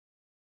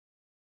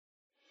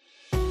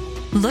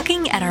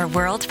Looking at our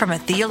world from a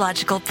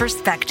theological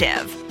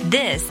perspective.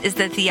 This is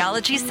the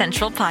Theology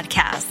Central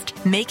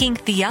Podcast, making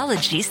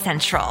theology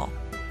central.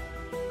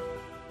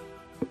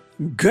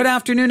 Good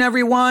afternoon,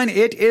 everyone.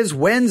 It is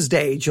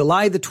Wednesday,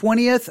 July the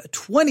 20th,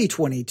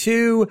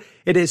 2022.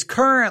 It is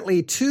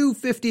currently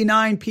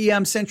 2:59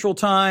 p.m. Central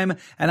Time,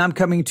 and I'm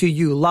coming to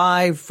you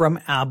live from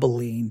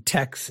Abilene,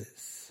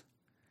 Texas.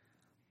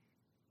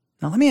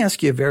 Now, let me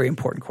ask you a very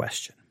important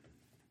question.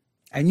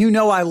 And you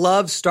know I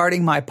love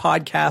starting my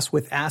podcast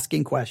with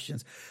asking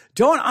questions.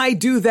 Don't I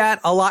do that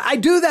a lot? I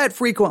do that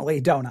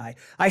frequently, don't I?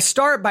 I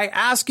start by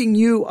asking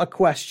you a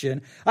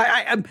question.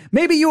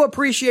 Maybe you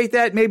appreciate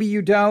that, maybe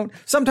you don't.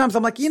 Sometimes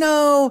I'm like,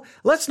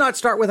 let's not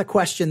start with a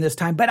question this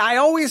time. But I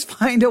always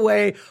find a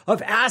way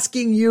of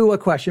asking you a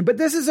question. But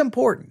this is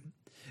important.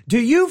 Do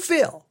you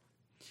feel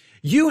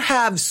you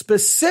have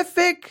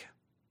specific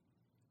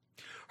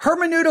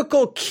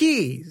hermeneutical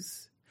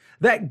keys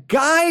that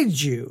guide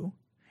you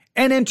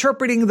and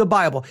interpreting the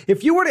Bible?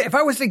 If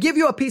I was to give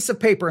you a piece of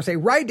paper and say,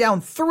 write down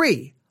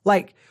three,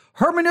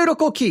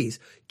 hermeneutical keys,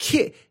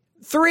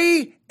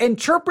 three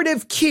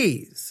interpretive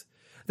keys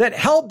that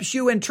helps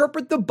you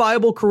interpret the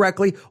Bible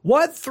correctly,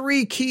 what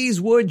three keys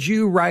would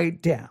you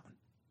write down?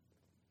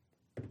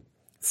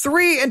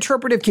 Three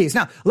interpretive keys.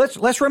 Now,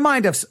 let's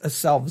remind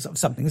ourselves of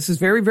something. This is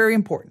very, very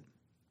important.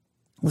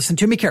 Listen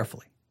to me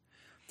carefully.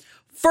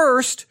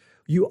 First,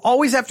 you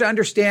always have to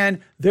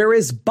understand there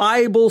is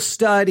Bible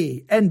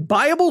study, and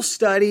Bible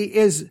study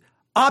is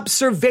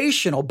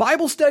observational.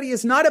 Bible study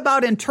is not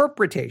about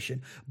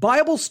interpretation.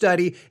 Bible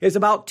study is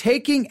about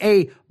taking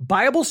a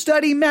Bible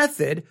study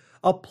method,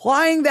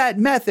 applying that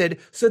method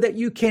so that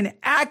you can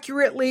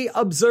accurately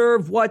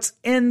observe what's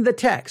in the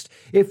text.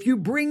 If you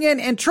bring in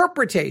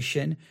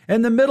interpretation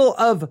in the middle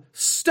of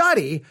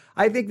study,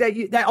 I think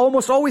that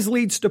almost always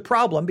leads to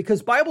problem,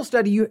 because Bible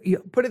study,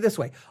 you put it this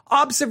way,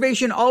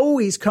 observation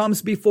always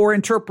comes before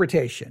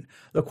interpretation.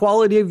 The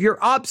quality of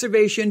your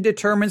observation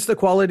determines the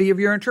quality of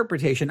your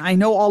interpretation. I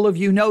know all of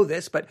you know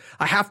this, but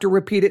I have to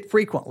repeat it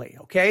frequently,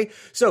 okay?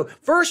 So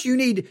first you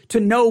need to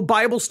know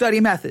Bible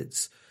study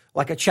methods,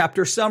 like a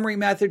chapter summary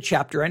method,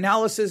 chapter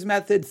analysis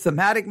method,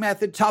 thematic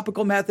method,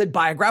 topical method,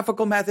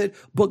 biographical method,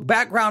 book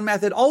background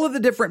method, all of the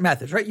different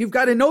methods, right? You've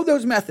got to know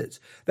those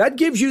methods. That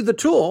gives you the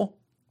tool,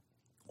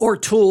 or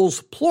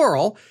tools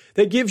plural,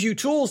 that gives you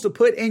tools to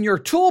put in your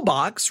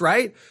toolbox,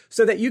 right?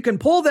 So that you can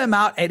pull them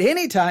out at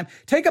any time,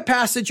 take a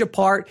passage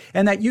apart,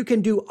 and that you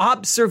can do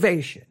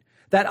observation.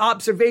 That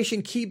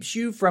observation keeps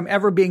you from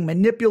ever being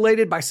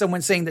manipulated by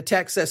someone saying the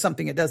text says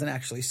something it doesn't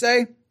actually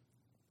say.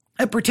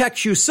 It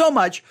protects you so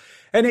much.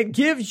 And it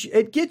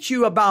gets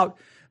you about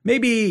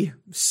maybe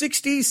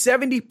 60,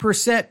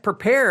 70%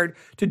 prepared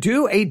to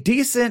do a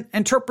decent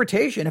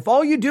interpretation. If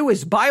all you do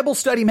is Bible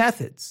study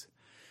methods,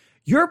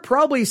 you're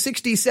probably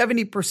 60,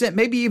 70%,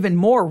 maybe even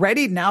more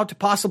ready now to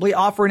possibly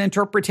offer an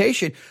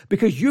interpretation,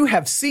 because you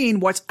have seen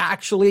what's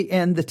actually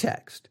in the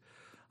text.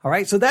 All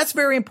right. So that's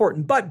very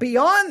important. But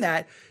beyond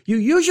that, you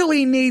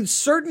usually need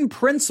certain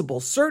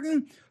principles,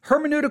 certain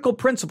hermeneutical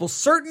principles,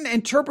 certain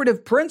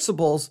interpretive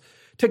principles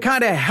to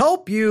kind of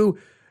help you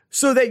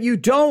so that you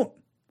don't,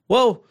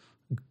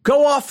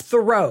 go off the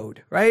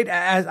road, right?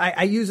 As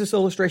I use this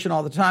illustration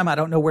all the time. I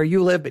don't know where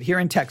you live, but here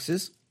in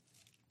Texas,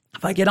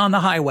 if I get on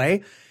the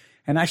highway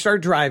and I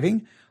start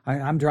driving,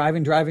 I'm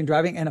driving,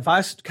 and if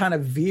I kind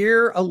of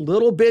veer a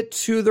little bit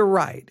to the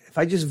right, if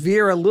I just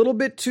veer a little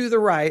bit to the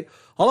right,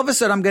 all of a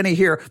sudden I'm going to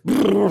hear,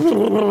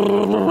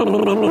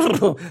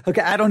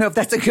 okay, I don't know if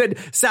that's a good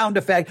sound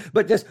effect,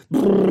 but just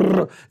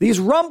these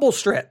rumble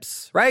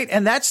strips, right?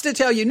 And that's to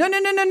tell you,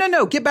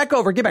 no, get back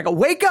over,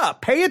 wake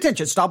up, pay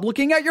attention, stop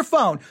looking at your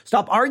phone,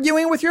 stop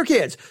arguing with your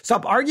kids,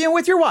 stop arguing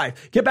with your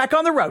wife, get back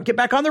on the road, get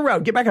back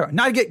on,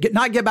 not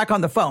get back on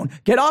the phone,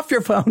 get off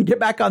your phone, get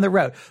back on the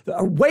road,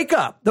 wake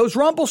up. Those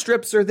rumble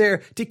strips are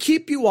there to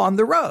keep you on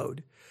the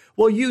road.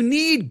 Well, you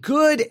need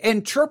good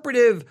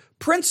interpretive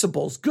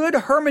principles, good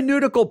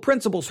hermeneutical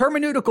principles,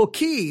 hermeneutical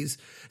keys,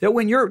 that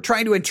when you're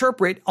trying to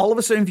interpret, all of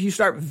a sudden, if you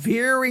start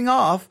veering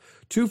off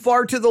too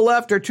far to the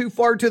left or too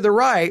far to the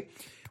right,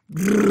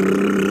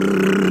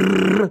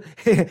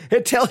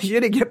 it tells you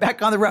to get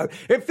back on the road.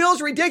 It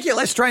feels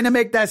ridiculous trying to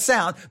make that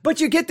sound,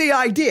 but you get the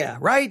idea,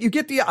 right?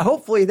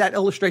 Hopefully that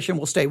illustration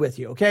will stay with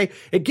you, okay?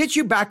 It gets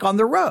you back on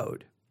the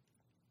road.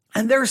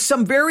 And there's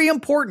some very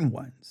important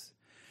ones.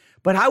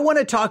 But I want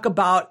to talk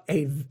about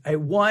a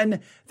one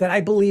that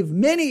I believe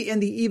many in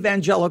the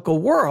evangelical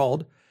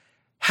world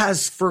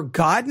has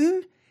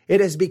forgotten.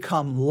 It has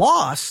become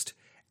lost.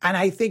 And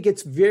I think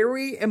it's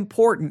very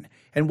important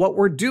in what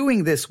we're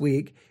doing this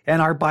week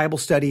in our Bible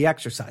study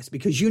exercise,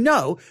 because you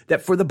know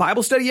that for the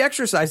Bible study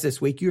exercise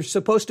this week, you're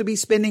supposed to be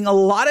spending a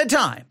lot of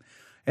time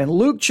in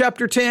Luke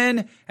chapter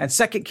 10 and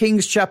 2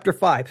 Kings chapter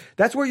 5.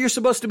 That's where you're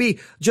supposed to be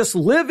just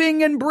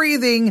living and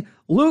breathing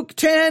Luke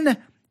 10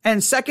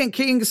 and 2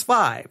 Kings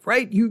 5,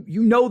 right? You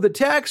know the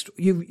text.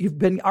 You've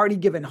been already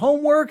given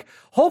homework.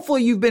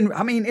 Hopefully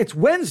it's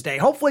Wednesday.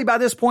 Hopefully by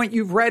this point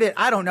you've read it,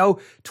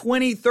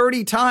 20,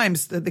 30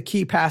 times the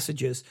key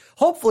passages.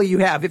 Hopefully you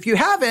have. If you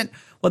haven't,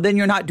 well, then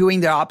you're not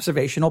doing the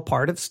observational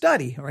part of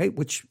study, right?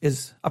 Which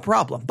is a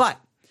problem. But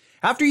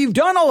after you've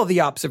done all of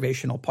the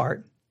observational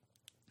part,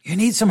 you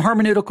need some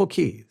hermeneutical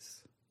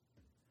keys.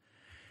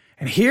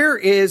 And here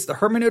is the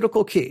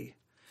hermeneutical key.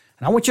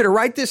 And I want you to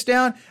write this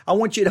down. I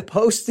want you to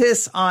post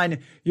this on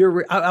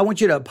I want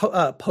you to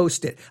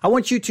post it. I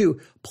want you to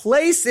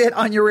place it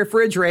on your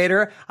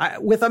refrigerator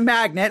with a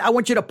magnet. I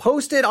want you to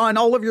post it on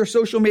all of your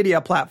social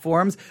media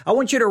platforms. I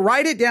want you to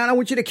write it down. I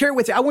want you to carry it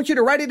with you. I want you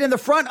to write it in the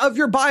front of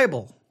your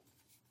Bible.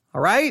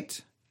 All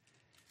right?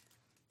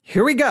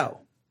 Here we go.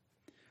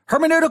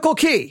 Hermeneutical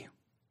key.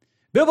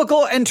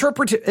 Biblical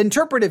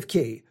interpretive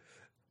key.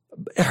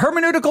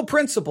 Hermeneutical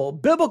principle,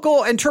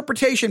 biblical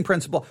interpretation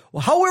principle,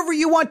 however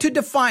you want to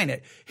define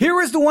it.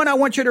 Here is the one I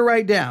want you to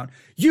write down.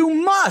 You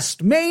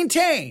must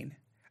maintain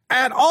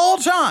at all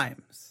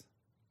times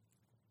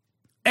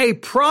a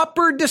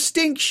proper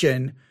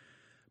distinction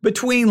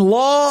between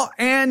law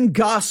and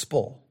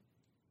gospel.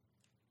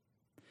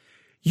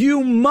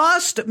 You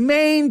must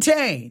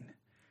maintain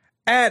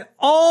at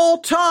all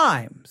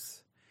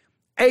times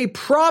a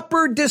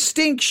proper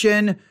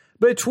distinction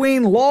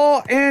between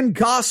law and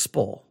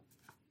gospel.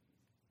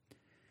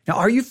 Now,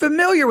 are you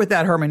familiar with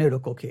that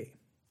hermeneutical key?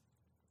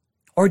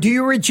 Or do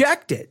you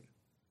reject it?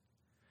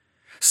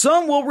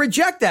 Some will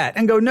reject that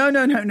and go,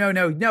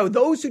 no.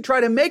 Those who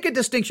try to make a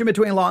distinction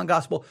between law and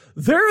gospel,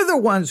 they're the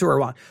ones who are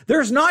wrong.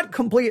 There's not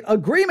complete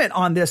agreement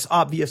on this,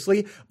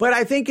 obviously, but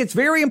I think it's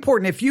very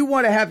important. If you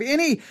want to have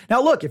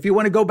now look, if you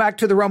want to go back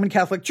to the Roman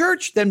Catholic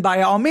Church, then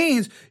by all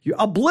means, you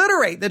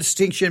obliterate the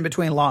distinction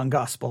between law and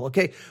gospel,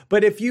 okay?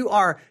 But if you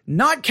are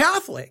not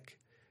Catholic,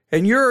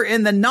 and you're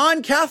in the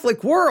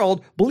non-Catholic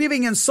world,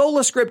 believing in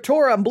sola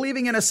scriptura,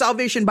 believing in a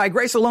salvation by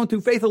grace alone,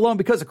 through faith alone,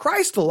 because of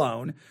Christ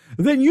alone,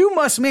 then you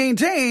must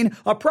maintain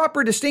a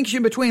proper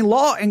distinction between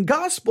law and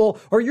gospel,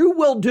 or you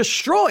will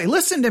destroy,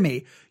 listen to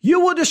me, you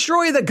will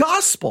destroy the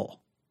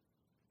gospel.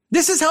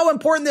 This is how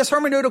important this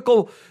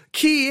hermeneutical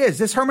key is,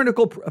 this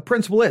hermeneutical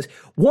principle is.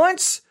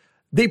 Once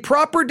the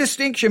proper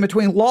distinction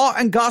between law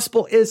and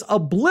gospel is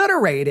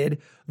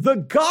obliterated, the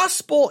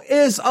gospel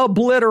is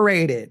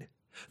obliterated.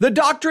 The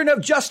doctrine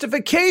of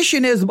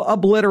justification is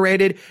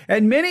obliterated,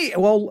 and many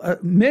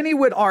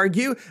would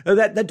argue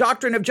that the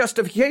doctrine of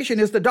justification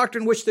is the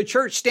doctrine which the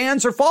church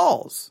stands or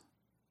falls.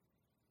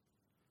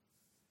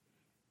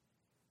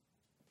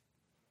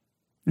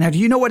 Now, do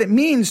you know what it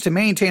means to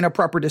maintain a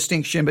proper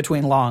distinction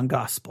between law and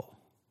gospel?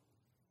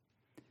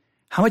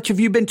 How much have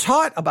you been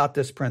taught about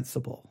this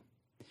principle?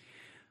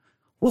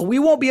 Well, we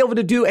won't be able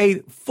to do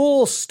a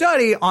full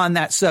study on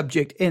that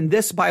subject in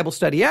this Bible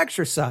study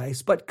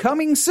exercise, but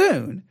coming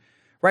soon,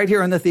 right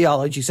here on the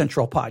Theology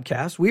Central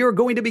podcast, we are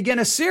going to begin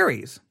a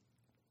series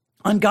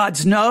on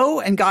God's no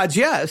and God's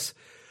yes,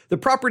 the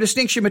proper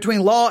distinction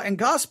between law and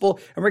gospel.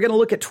 And we're going to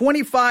look at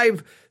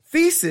 25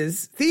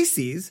 theses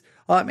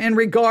in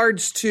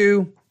regards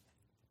to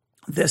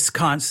this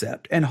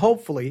concept. And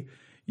hopefully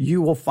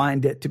you will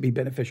find it to be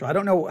beneficial. I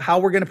don't know how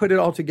we're going to put it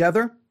all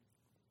together,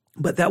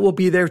 but that will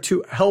be there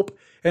to help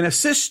and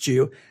assist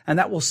you. And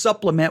that will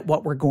supplement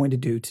what we're going to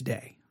do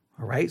today.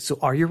 All right. So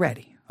are you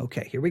ready?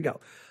 Okay, here we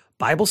go.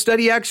 Bible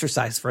study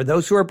exercise. For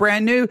those who are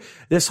brand new,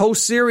 this whole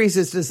series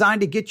is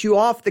designed to get you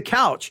off the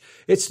couch.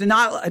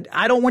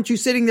 I don't want you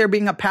sitting there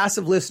being a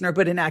passive listener,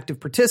 but an active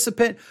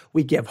participant.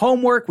 We give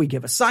homework. We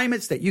give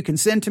assignments that you can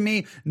send to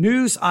me,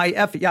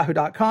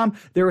 newsif@yahoo.com.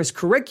 There is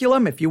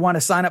curriculum. If you want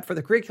to sign up for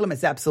the curriculum,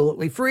 it's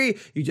absolutely free.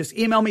 You just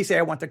email me, say,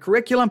 I want the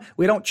curriculum.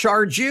 We don't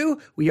charge you.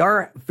 We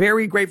are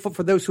very grateful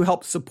for those who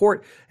help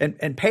support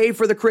and pay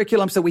for the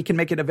curriculum so we can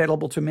make it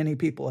available to many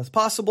people as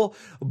possible.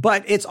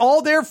 But it's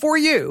all there for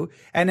you.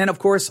 And then, of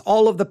course,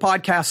 all of the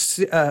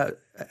podcast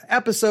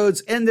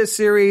episodes in this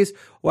series.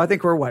 Well, I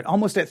think we're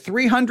almost at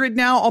 300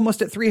 now,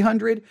 almost at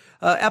 300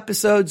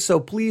 episodes. So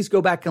please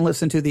go back and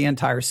listen to the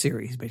entire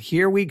series. But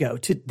here we go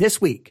to this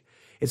week.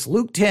 It's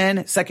Luke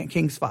 10, 2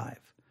 Kings 5.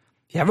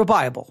 If you have a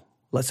Bible,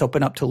 let's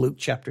open up to Luke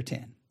chapter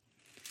 10.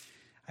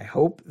 I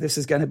hope this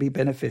is going to be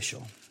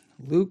beneficial.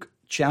 Luke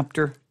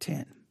chapter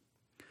 10.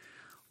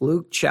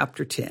 Luke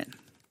chapter 10.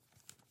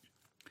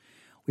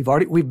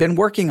 We've been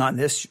working on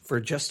this for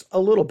just a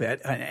little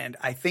bit, and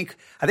I think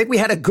we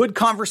had a good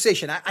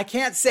conversation. I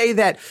can't say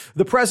that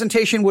the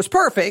presentation was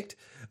perfect,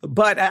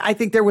 but I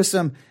think there was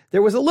a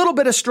little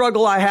bit of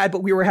struggle I had,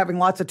 but we were having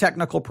lots of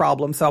technical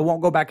problems, so I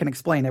won't go back and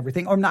explain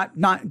everything. I'm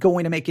not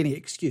going to make any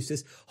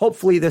excuses.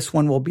 Hopefully this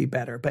one will be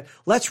better, but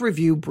let's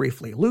review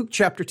briefly. Luke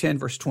chapter 10,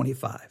 verse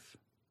 25.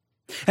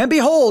 And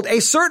behold, a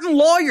certain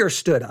lawyer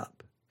stood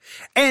up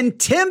and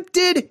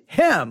tempted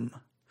him,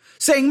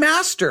 saying,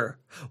 Master,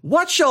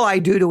 what shall I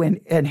do to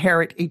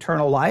inherit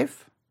eternal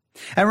life?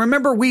 And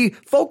remember, we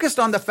focused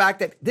on the fact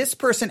that this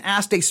person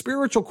asked a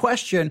spiritual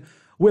question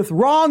with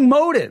wrong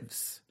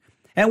motives.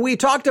 And we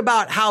talked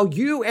about how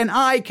you and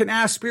I can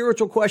ask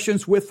spiritual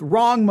questions with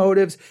wrong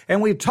motives.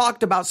 And we've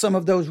talked about some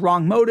of those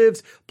wrong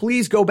motives.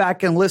 Please go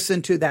back and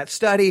listen to that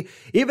study.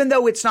 Even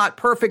though it's not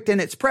perfect in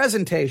its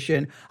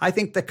presentation, I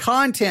think the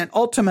content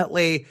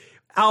ultimately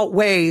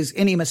outweighs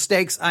any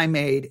mistakes I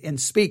made in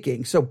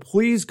speaking. So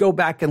please go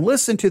back and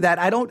listen to that.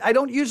 I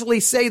don't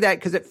usually say that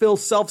because it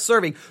feels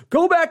self-serving.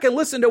 Go back and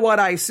listen to what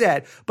I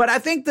said. But I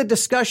think the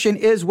discussion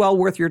is well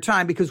worth your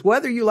time, because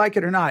whether you like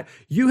it or not,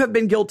 you have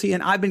been guilty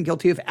and I've been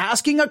guilty of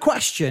asking a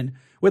question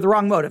with the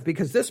wrong motive,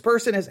 because this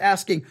person is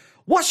asking,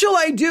 what shall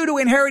I do to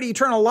inherit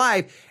eternal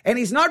life? And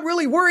he's not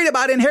really worried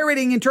about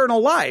inheriting eternal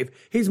life.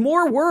 He's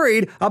more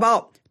worried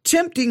about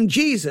tempting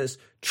Jesus,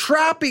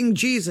 trapping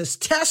Jesus,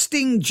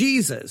 testing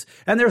Jesus.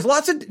 And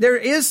there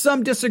is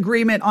some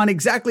disagreement on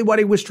exactly what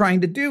he was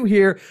trying to do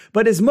here,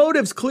 but his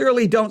motives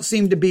clearly don't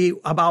seem to be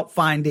about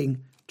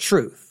finding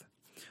truth.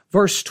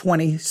 Verse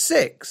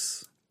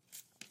 26.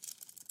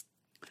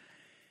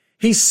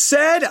 He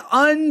said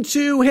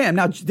unto him,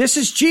 now this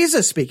is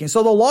Jesus speaking.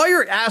 So the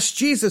lawyer asked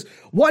Jesus,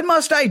 what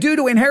must I do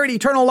to inherit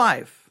eternal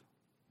life?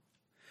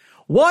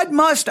 What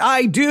must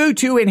I do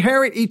to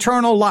inherit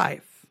eternal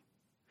life?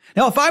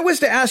 Now, if I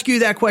was to ask you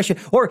that question,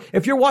 or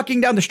if you're walking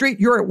down the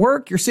street, you're at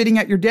work, you're sitting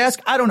at your desk,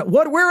 I don't know,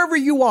 wherever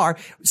you are,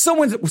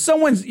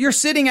 you're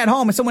sitting at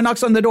home and someone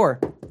knocks on the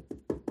door.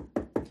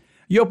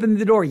 You open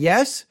the door.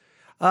 Yes.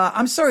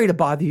 I'm sorry to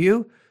bother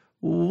you.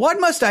 What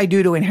must I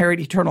do to inherit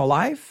eternal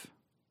life?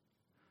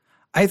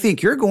 I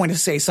think you're going to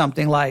say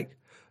something like,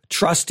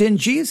 trust in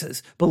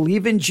Jesus,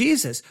 believe in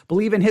Jesus,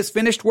 believe in his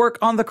finished work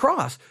on the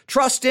cross,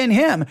 trust in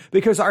him,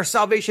 because our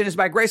salvation is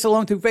by grace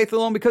alone, through faith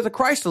alone, because of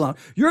Christ alone.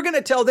 You're going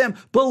to tell them,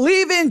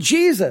 believe in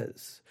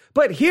Jesus.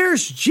 But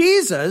here's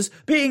Jesus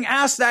being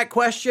asked that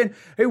question.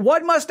 Hey,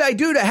 what must I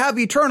do to have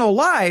eternal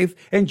life?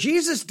 And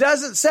Jesus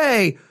doesn't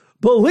say,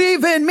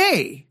 believe in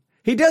me.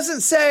 He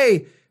doesn't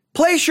say,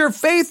 place your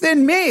faith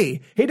in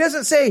me. He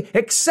doesn't say,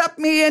 accept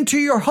me into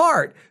your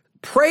heart.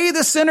 Pray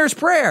the sinner's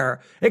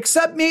prayer.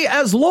 Accept me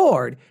as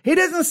Lord. He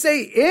doesn't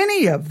say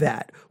any of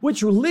that,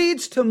 which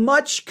leads to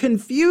much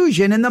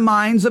confusion in the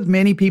minds of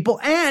many people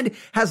and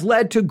has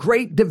led to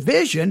great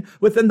division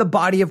within the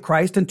body of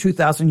Christ in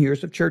 2,000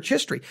 years of church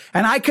history.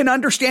 And I can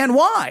understand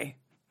why.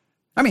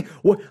 I mean,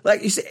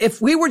 like you say,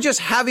 if we were just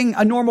having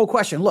a normal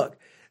question, look,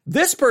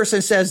 this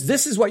person says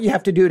this is what you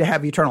have to do to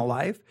have eternal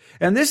life,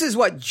 and this is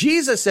what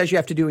Jesus says you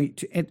have to do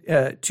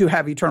to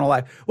have eternal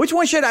life. Which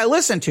one should I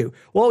listen to?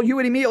 Well, you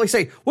would immediately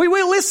say, we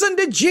will listen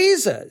to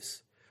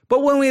Jesus.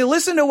 But when we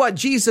listen to what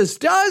Jesus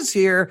does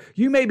here,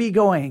 you may be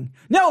going,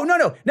 no,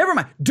 never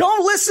mind.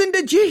 Don't listen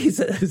to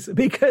Jesus,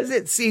 because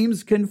it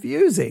seems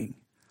confusing.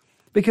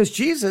 Because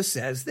Jesus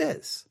says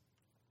this.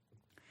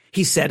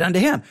 He said unto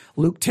him,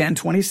 Luke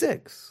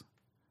 10:26.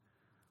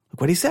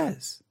 Look what he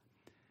says.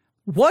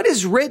 What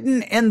is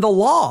written in the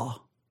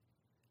law?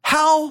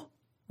 How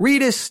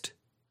readest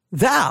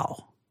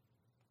thou?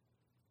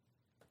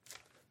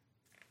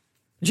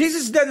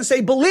 Jesus doesn't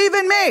say, believe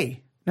in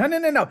me.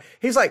 No.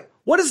 He's like,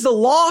 what does the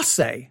law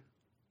say?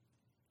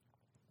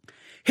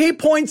 He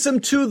points them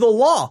to the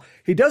law.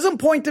 He doesn't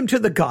point them to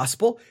the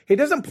gospel. He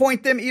doesn't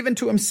point them even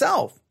to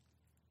himself.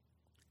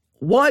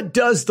 What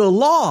does the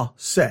law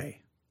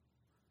say?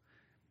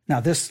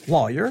 Now, this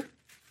lawyer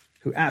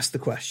who asked the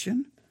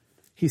question,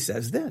 he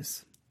says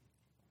this.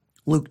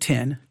 Luke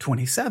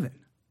 10:27.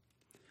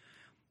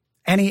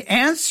 And he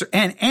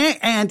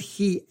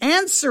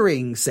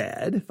answering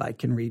said, if I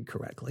can read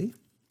correctly,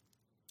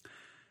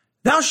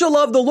 thou shalt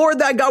love the Lord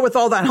thy God with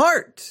all thine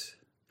heart,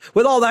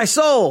 with all thy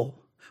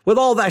soul, with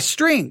all thy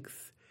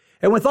strength,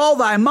 and with all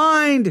thy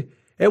mind,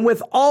 and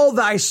with all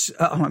thy,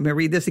 let me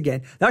read this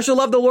again. Thou shalt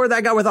love the Lord thy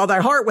God with all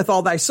thy heart, with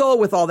all thy soul,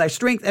 with all thy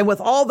strength, and with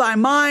all thy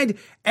mind,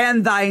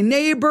 and thy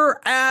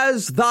neighbor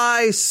as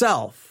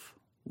thyself.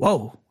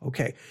 Whoa.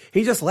 Okay.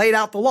 He just laid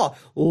out the law.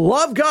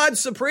 Love God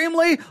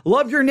supremely.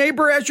 Love your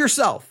neighbor as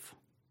yourself.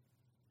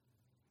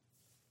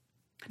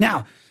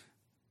 Now,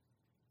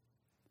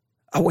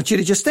 I want you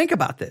to just think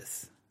about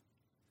this.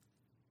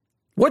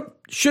 What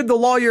should the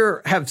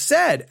lawyer have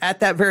said at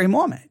that very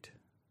moment?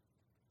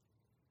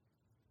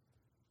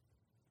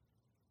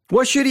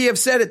 What should he have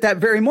said at that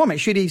very moment?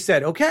 Should he have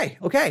said, okay.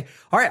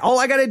 All right. All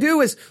I got to do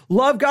is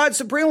love God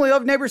supremely,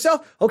 love neighbor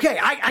self. Okay.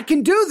 I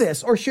can do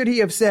this. Or should he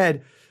have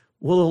said,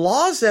 well, the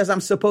law says I'm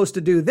supposed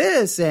to do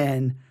this,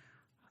 and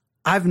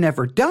I've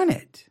never done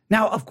it.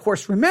 Now, of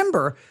course,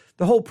 remember,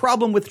 the whole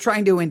problem with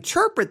trying to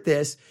interpret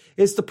this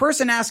is the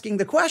person asking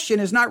the question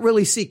is not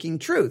really seeking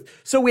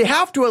truth. So we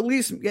have to at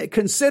least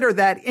consider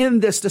that in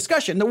this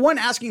discussion. The one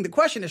asking the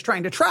question is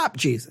trying to trap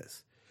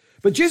Jesus.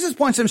 But Jesus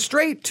points him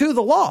straight to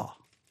the law.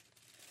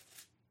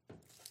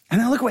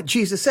 And then look what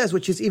Jesus says,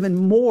 which is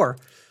even more.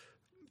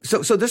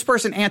 So this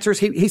person answers,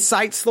 he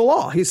cites the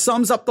law. He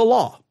sums up the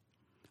law.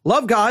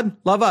 Love God,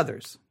 love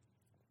others.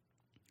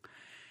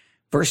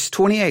 Verse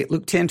 28,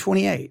 Luke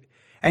 10:28.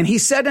 And he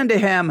said unto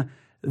him,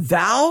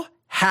 thou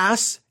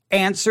hast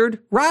answered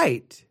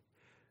right.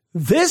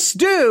 This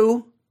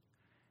do,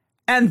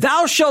 and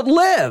thou shalt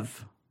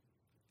live.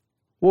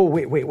 Whoa,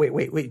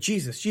 wait,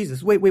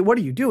 Jesus, wait, what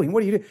are you doing?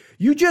 What are you doing?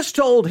 You just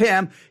told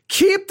him,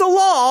 keep the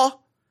law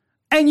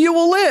and you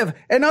will live.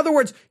 In other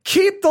words,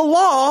 keep the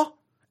law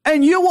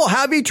and you will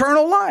have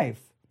eternal life.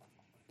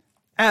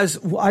 As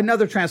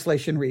another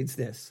translation reads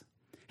this.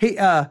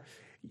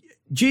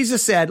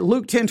 Jesus said,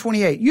 Luke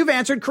 10:28, you've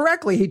answered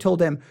correctly. He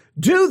told him,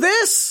 do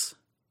this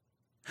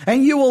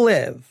and you will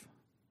live.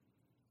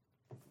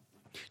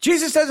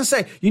 Jesus doesn't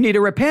say, you need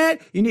to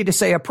repent, you need to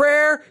say a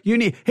prayer, he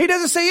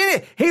doesn't say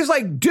anything. He's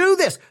like, do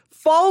this,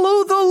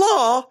 follow the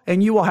law,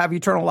 and you will have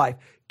eternal life.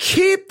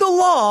 Keep the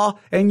law,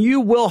 and you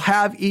will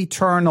have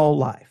eternal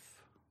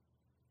life.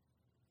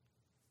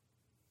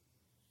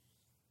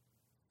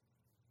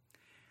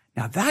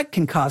 Now that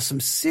can cause some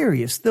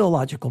serious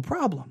theological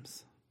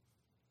problems.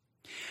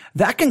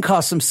 That can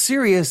cause some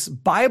serious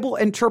Bible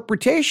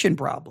interpretation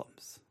problems.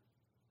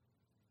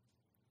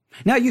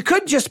 Now, you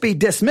could just be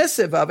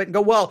dismissive of it and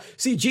go, well,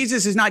 see,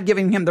 Jesus is not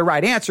giving him the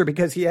right answer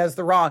because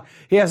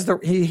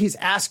he's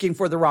asking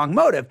for the wrong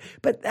motive.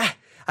 But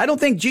I don't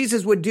think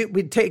Jesus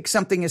would take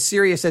something as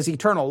serious as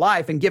eternal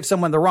life and give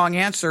someone the wrong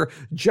answer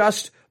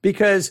just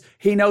because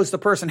he knows the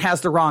person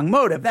has the wrong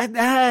motive.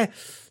 I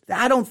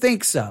don't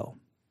think so.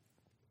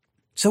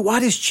 So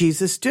what is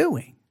Jesus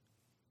doing?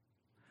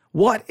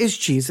 What is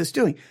Jesus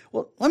doing?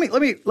 Well, let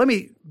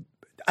me.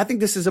 I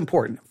think this is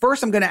important.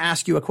 First, I'm going to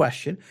ask you a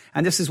question,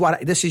 and this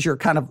is your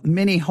kind of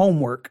mini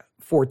homework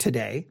for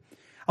today.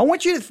 I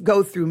want you to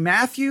go through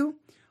Matthew,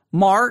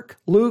 Mark,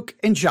 Luke,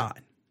 and John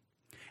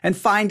and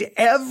find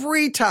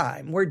every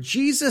time where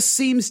Jesus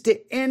seems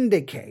to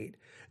indicate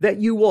that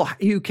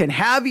you can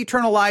have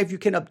eternal life, you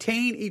can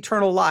obtain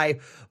eternal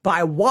life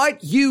by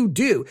what you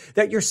do,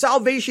 that your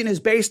salvation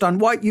is based on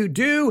what you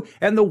do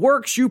and the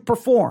works you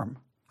perform.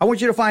 I want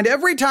you to find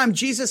every time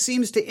Jesus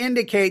seems to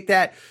indicate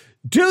that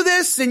do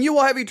this and you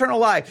will have eternal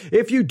life.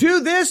 If you do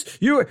this,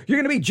 you're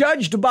going to be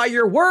judged by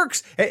your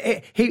works.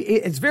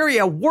 It's very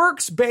a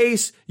works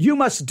based. You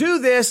must do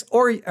this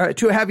or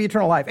to have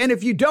eternal life. And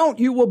if you don't,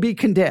 you will be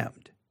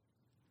condemned.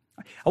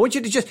 I want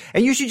you to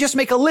you should just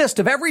make a list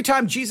of every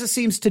time Jesus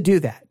seems to do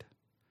that.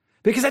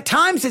 Because at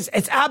times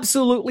it's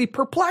absolutely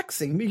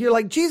perplexing. You're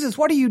like, Jesus,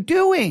 what are you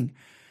doing?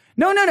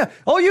 No.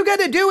 All you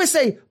got to do is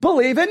say,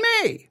 believe in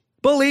me.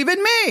 Believe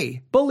in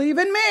me. Believe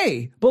in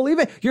me. Believe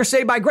it. You're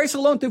saved by grace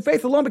alone, through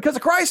faith alone, because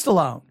of Christ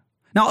alone.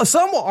 Now,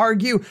 some will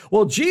argue,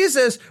 well,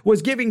 Jesus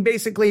was giving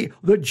basically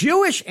the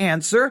Jewish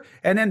answer,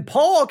 and then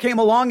Paul came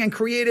along and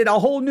created a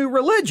whole new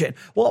religion.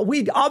 Well,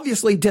 we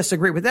obviously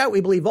disagree with that.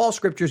 We believe all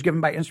scripture is given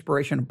by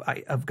inspiration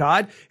of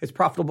God. It's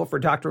profitable for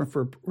doctrine,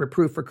 for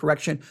reproof, for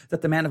correction,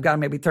 that the man of God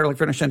may be thoroughly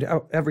furnished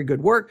unto every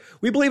good work.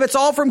 We believe it's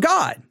all from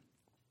God.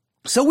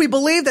 So we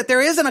believe that there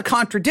isn't a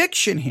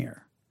contradiction here.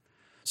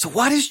 So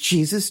what is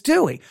Jesus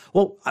doing?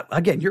 Well,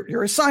 again,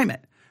 your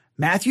assignment,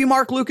 Matthew,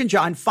 Mark, Luke, and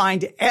John,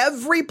 find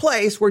every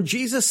place where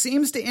Jesus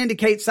seems to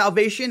indicate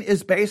salvation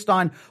is based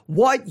on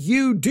what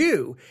you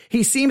do.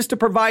 He seems to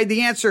provide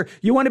the answer.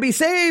 You want to be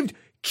saved?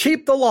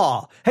 Keep the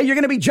law. Hey, you're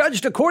going to be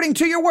judged according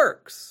to your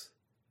works.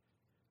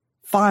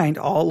 Find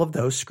all of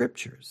those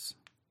scriptures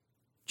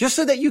just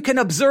so that you can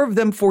observe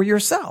them for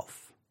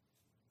yourself.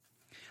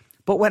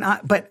 But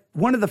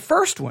one of the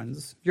first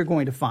ones you're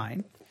going to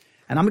find,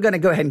 and I'm going to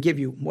go ahead and give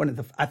you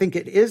I think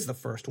it is the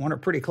first one or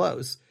pretty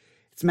close.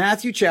 It's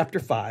Matthew chapter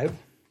 5,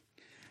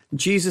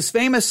 Jesus'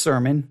 famous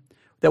sermon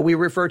that we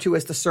refer to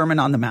as the Sermon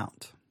on the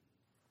Mount.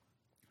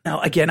 Now,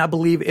 again, I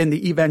believe in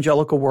the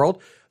evangelical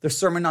world, the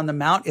Sermon on the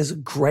Mount is a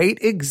great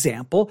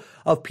example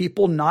of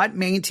people not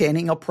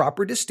maintaining a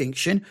proper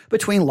distinction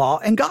between law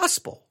and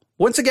gospel.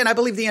 Once again, I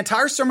believe the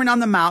entire Sermon on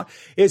the Mount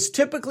is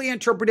typically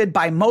interpreted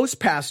by most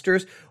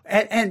pastors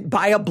and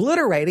by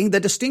obliterating the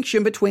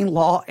distinction between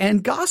law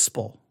and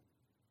gospel.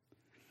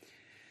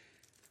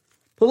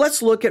 But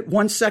let's look at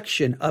one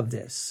section of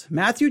this.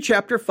 Matthew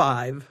chapter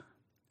 5,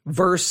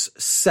 verse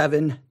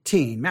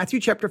 17.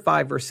 Matthew chapter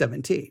 5, verse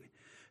 17.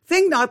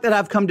 Think not that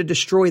I've come to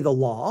destroy the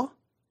law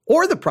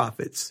or the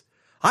prophets.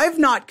 I've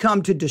not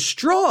come to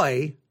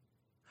destroy,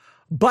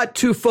 but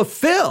to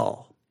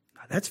fulfill.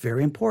 Now, that's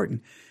very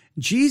important.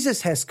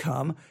 Jesus has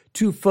come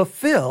to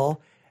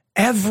fulfill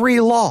every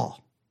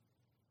law.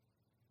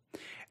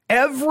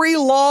 Every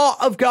law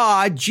of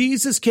God,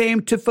 Jesus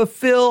came to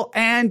fulfill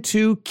and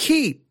to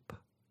keep.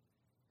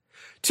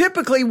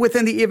 Typically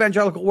within the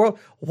evangelical world,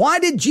 why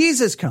did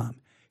Jesus come?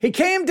 He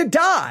came to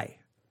die.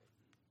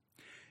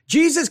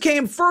 Jesus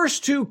came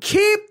first to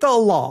keep the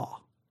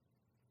law.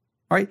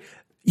 All right?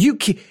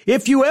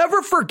 If you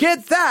ever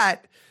forget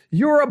that,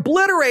 you're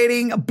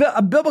obliterating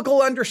a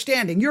biblical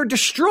understanding. You're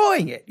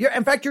destroying it.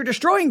 In fact, you're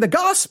destroying the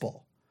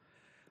gospel.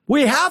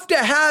 We have to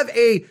have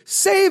a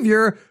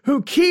Savior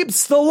who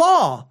keeps the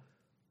law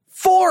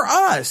for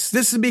us.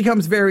 This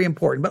becomes very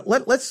important,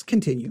 but let's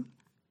continue.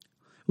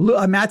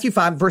 Matthew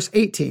 5, verse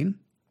 18.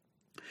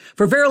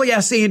 For verily I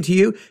say unto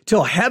you,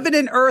 till heaven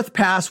and earth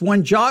pass,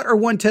 one jot or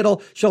one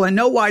tittle shall in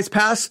no wise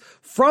pass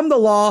from the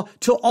law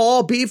till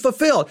all be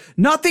fulfilled.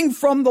 Nothing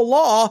from the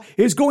law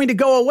is going to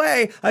go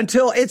away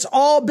until it's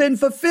all been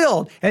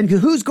fulfilled. And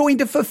who's going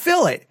to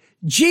fulfill it?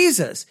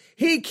 Jesus.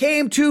 He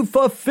came to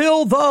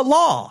fulfill the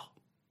law.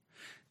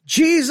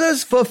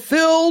 Jesus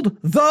fulfilled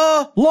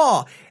the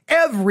law.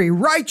 Every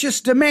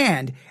righteous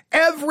demand,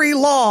 every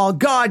law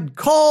God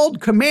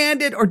called,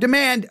 commanded, or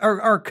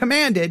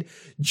commanded,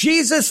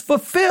 Jesus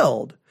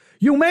fulfilled.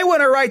 You may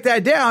want to write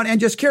that down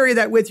and just carry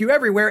that with you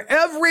everywhere.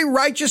 Every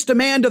righteous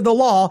demand of the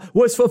law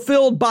was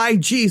fulfilled by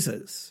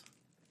Jesus.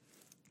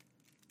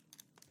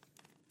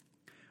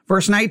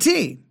 Verse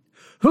 19.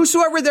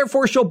 Whosoever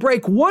therefore shall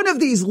break one of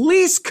these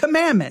least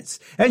commandments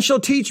and shall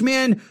teach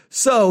men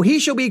so, he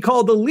shall be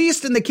called the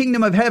least in the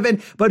kingdom of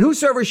heaven. But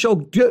whosoever shall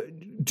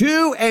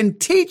do and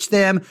teach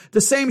them,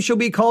 the same shall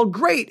be called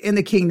great in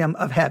the kingdom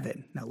of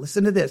heaven. Now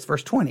listen to this,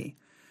 verse 20.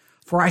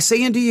 For I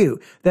say unto you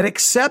that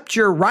except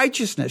your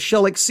righteousness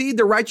shall exceed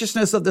the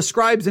righteousness of the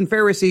scribes and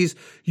Pharisees,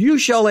 you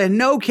shall in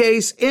no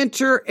case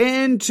enter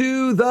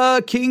into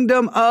the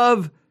kingdom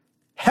of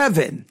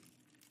heaven.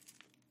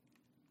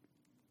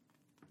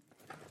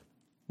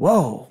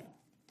 Whoa.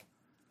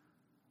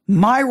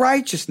 My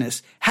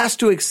righteousness has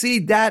to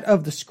exceed that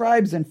of the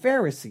scribes and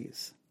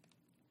Pharisees.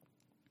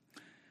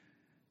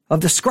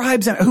 Of the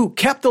scribes who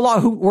kept the law,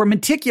 who were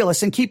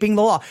meticulous in keeping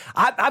the law.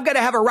 I've got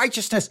to have a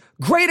righteousness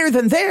greater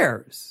than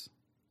theirs.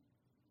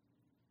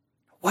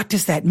 What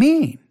does that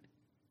mean?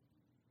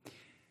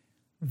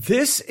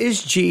 This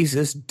is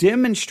Jesus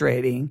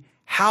demonstrating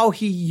how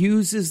he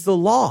uses the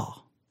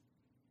law.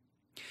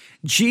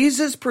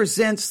 Jesus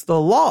presents the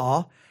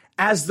law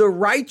as the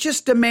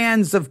righteous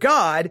demands of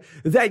God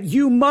that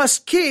you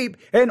must keep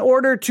in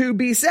order to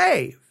be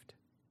saved.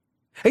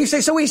 And you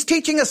say, so he's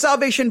teaching us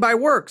salvation by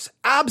works.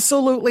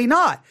 Absolutely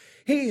not.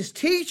 He's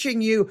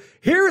teaching you,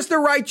 here's the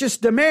righteous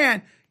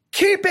demand,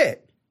 keep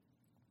it.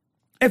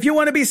 If you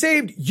want to be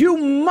saved, you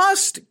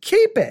must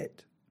keep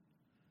it.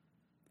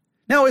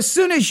 Now, as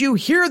soon as you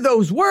hear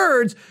those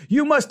words,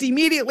 you must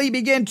immediately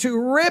begin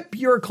to rip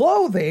your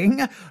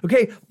clothing,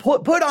 okay,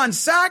 put on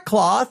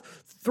sackcloth,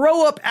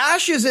 throw up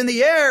ashes in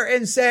the air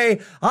and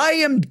say, I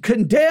am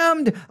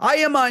condemned, I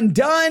am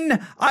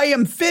undone, I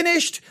am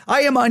finished,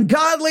 I am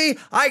ungodly,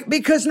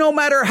 because no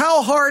matter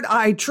how hard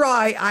I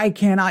try, I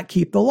cannot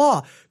keep the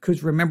law.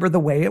 Because remember the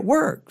way it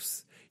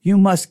works. You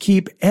must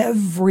keep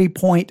every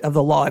point of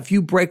the law. If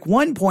you break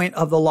one point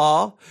of the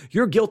law,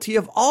 you're guilty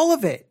of all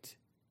of it.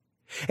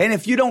 And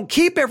if you don't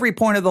keep every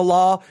point of the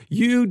law,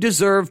 you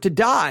deserve to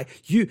die.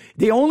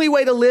 The only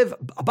way to live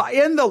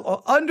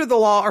under the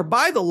law or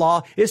by the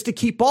law is to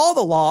keep all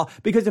the law,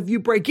 because if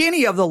you break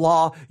any of the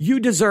law, you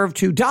deserve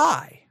to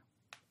die.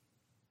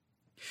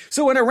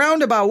 So in a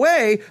roundabout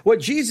way, what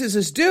Jesus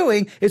is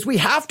doing is we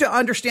have to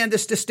understand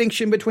this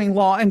distinction between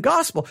law and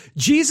gospel.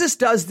 Jesus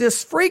does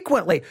this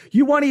frequently.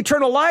 You want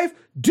eternal life?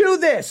 Do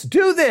this,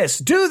 do this,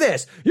 do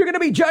this. You're going to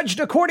be judged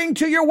according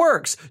to your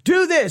works.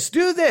 Do this,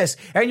 do this.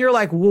 And you're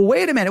like, well,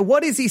 wait a minute.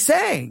 What is he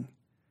saying?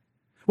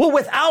 Well,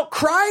 without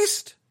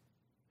Christ,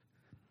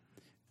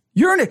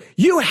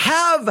 you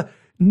have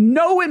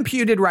no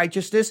imputed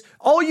righteousness.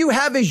 All you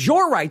have is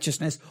your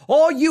righteousness.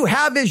 All you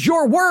have is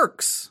your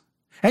works.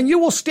 And you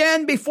will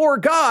stand before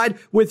God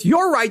with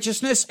your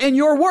righteousness and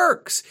your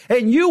works,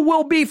 and you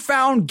will be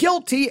found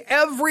guilty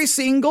every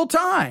single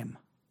time.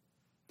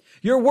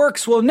 Your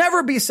works will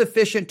never be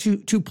sufficient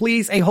to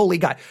please a holy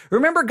God.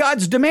 Remember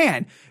God's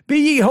demand, be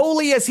ye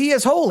holy as he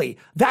is holy.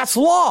 That's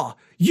law.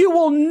 You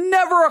will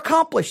never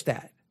accomplish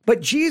that.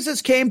 But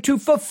Jesus came to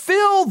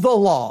fulfill the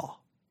law.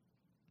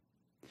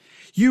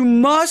 You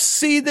must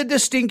see the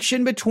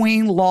distinction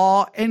between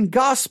law and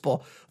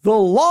gospel. The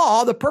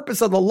law, the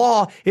purpose of the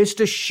law is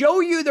to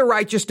show you the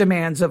righteous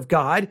demands of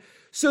God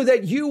so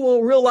that you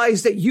will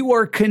realize that you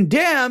are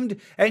condemned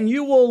and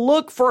you will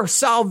look for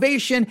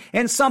salvation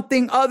in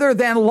something other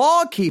than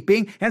law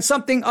keeping and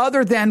something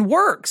other than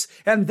works.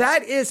 And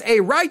that is a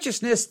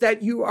righteousness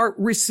that you are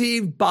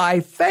received by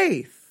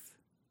faith.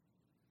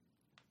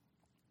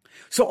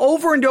 So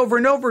over and over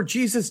and over,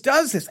 Jesus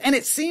does this, and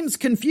it seems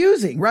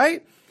confusing,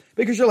 right?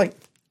 Because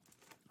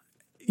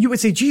you would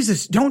say,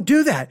 Jesus, don't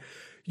do that.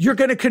 You're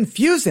going to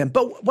confuse him.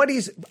 But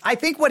I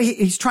think what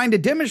he's trying to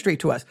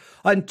demonstrate to us,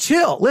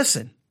 until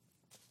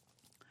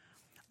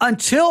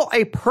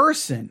a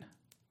person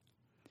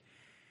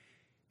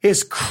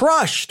is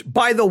crushed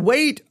by the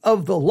weight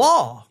of the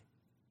law,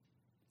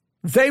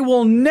 they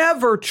will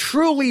never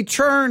truly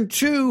turn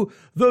to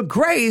the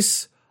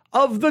grace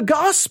of the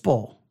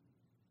gospel.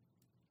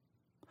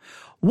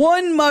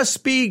 One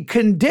must be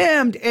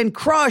condemned and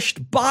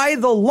crushed by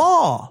the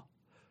law.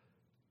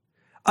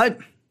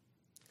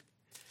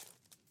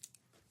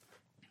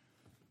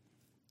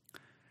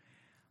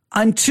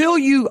 Until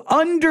you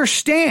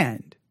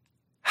understand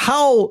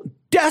how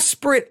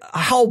desperate,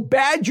 how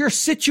bad your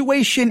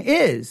situation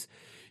is,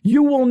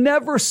 you will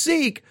never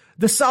seek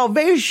the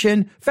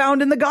salvation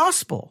found in the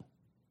gospel.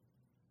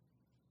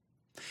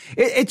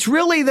 It's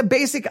really the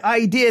basic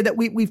idea that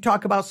we've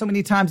talked about so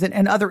many times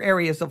in other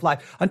areas of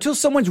life. Until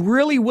someone's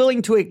really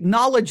willing to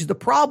acknowledge the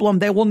problem,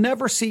 they will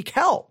never seek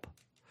help.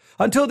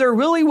 until they're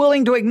really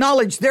willing to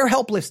acknowledge their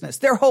helplessness,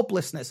 their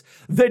hopelessness,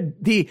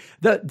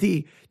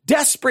 the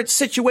desperate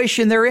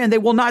situation they're in. They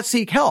will not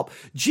seek help.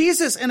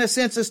 Jesus, in a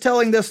sense, is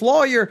telling this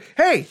lawyer,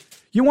 hey,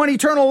 you want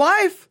eternal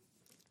life?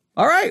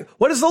 All right.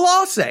 What does the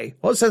law say?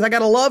 Well, it says I got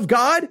to love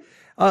God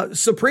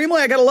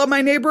supremely. I got to love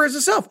my neighbor as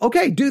myself.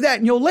 Okay, do that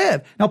and you'll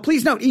live. Now,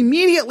 please note,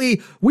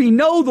 immediately we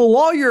know the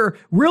lawyer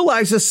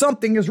realizes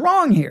something is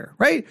wrong here,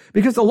 right?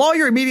 Because the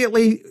lawyer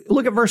immediately,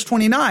 look at verse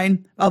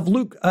 29 of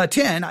Luke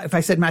 10. If I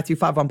said Matthew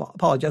 5, I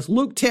apologize.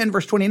 Luke 10,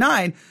 verse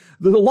 29,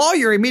 the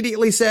lawyer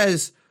immediately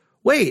says,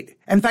 wait.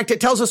 In fact,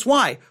 it tells us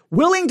why.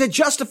 Willing to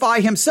justify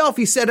himself,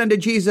 he said unto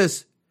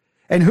Jesus,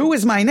 and who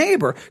is my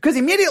neighbor? Because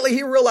immediately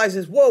he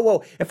realizes,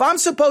 whoa, if I'm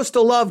supposed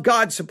to love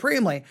God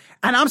supremely,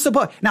 and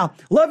now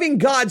loving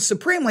God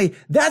supremely,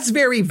 that's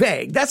very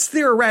vague. That's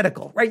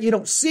theoretical, right? You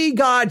don't see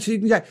God. So you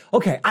can say,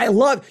 okay,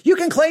 you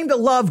can claim to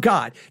love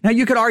God. Now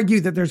you could argue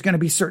that there's going to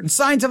be certain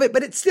signs of it,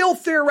 but it's still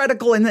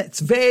theoretical and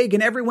it's vague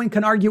and everyone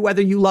can argue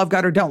whether you love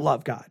God or don't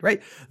love God,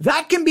 right?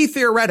 That can be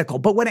theoretical.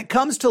 But when it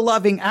comes to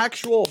loving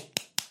actual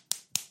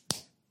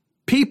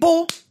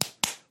people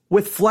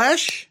with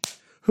flesh,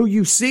 who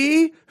you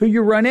see, who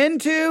you run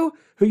into,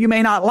 who you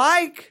may not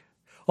like.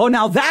 Oh,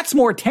 now that's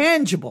more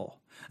tangible.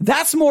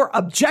 That's more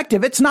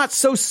objective. It's not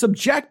so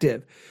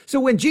subjective. So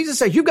when Jesus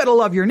says you've got to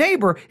love your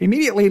neighbor,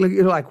 immediately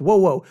you're like,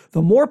 whoa,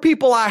 the more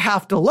people I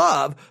have to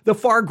love, the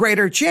far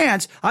greater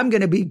chance I'm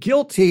going to be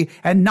guilty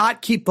and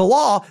not keep the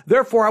law.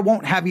 Therefore, I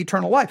won't have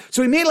eternal life.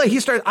 So immediately he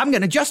starts, I'm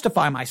going to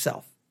justify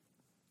myself.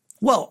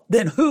 Well,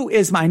 then who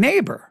is my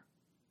neighbor?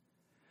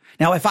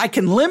 Now, if I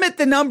can limit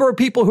the number of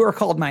people who are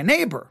called my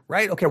neighbor,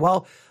 right? Okay,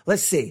 well,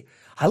 let's see.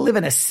 I live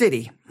in a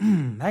city.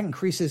 That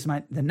increases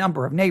the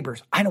number of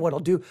neighbors. I know what I'll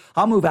do.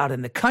 I'll move out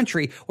in the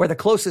country where the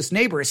closest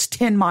neighbor is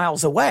 10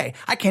 miles away.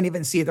 I can't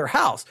even see their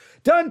house.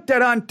 Dun, da,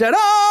 dun, da,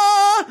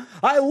 da!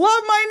 I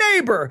love my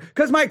neighbor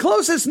because my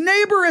closest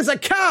neighbor is a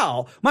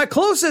cow. My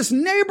closest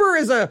neighbor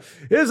is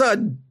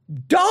a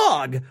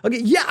dog.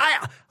 Okay,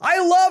 yeah, I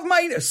love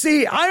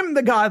I'm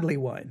the godly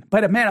one.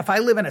 But man, if I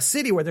live in a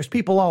city where there's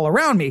people all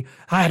around me,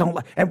 I don't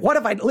like, and what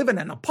if I live in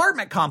an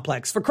apartment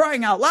complex, for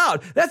crying out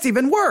loud? That's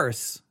even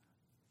worse.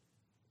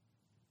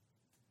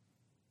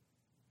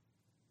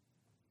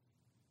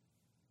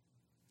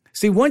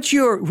 See, once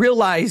you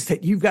realize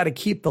that you've got to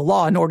keep the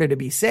law in order to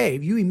be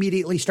saved, you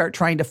immediately start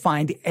trying to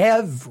find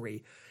every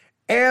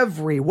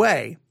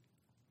way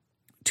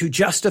to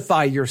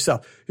justify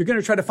yourself. You're going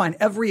to try to find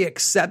every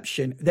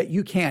exception that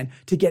you can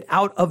to get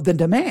out of the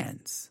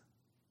demands.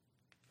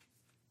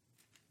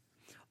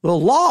 The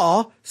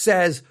law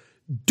says,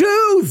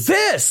 do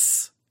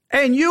this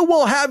and you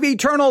will have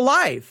eternal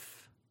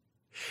life.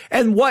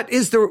 And what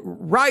is the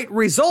right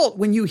result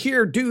when you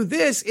hear do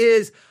this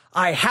is,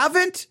 I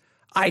haven't,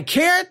 I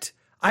can't,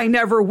 I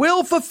never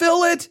will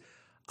fulfill it.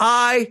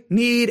 I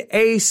need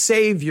a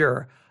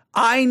savior.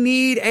 I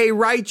need a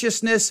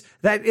righteousness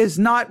that is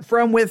not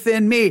from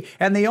within me.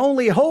 And the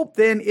only hope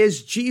then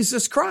is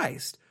Jesus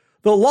Christ.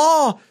 The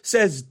law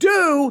says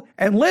do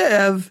and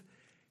live.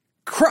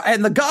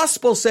 And the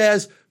gospel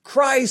says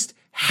Christ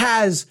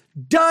has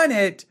done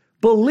it.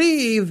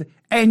 Believe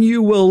and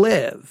you will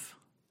live.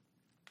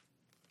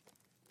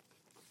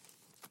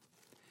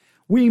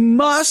 We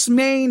must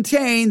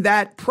maintain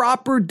that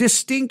proper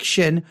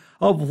distinction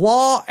of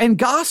law and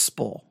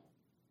gospel.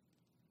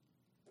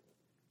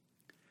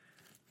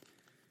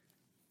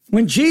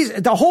 When Jesus,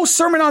 the whole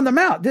Sermon on the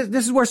Mount,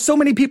 this is where so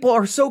many people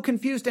are so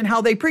confused in how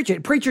they preach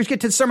it. Preachers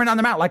get to the Sermon on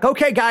the Mount like,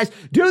 okay, guys,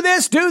 do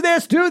this, do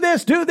this, do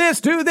this, do this,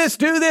 do this,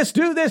 do this,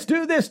 do this,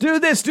 do this, do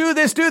this, do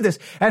this, do this.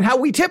 And how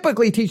we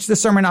typically teach the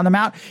Sermon on the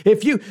Mount,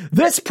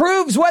 this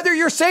proves whether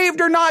you're saved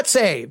or not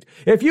saved.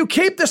 If you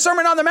keep the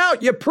Sermon on the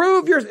Mount, you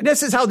prove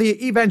this is how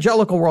the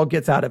evangelical world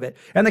gets out of it.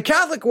 And the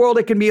Catholic world,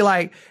 it can be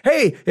like,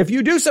 hey, if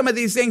you do some of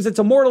these things, it's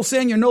a mortal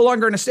sin. You're no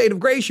longer in a state of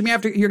grace. You're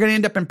going to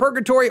end up in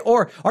purgatory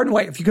or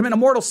wait, if you commit a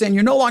mortal sin,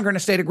 you're no longer in a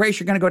state of grace.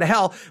 You're going to go to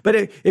hell. But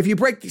if you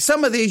break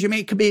some of these, you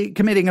may be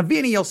committing a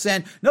venial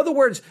sin. In other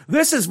words,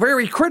 this is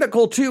very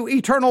critical to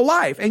eternal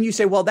life. And you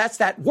say, well, that's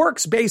that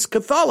works-based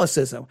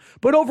Catholicism.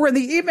 But over in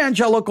the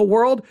evangelical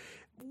world,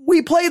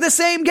 we play the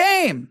same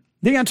game.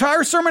 The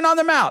entire Sermon on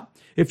the Mount.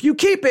 If you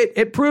keep it,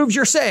 it proves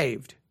you're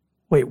saved.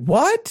 Wait,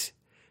 what?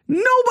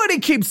 Nobody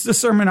keeps the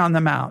Sermon on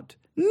the Mount.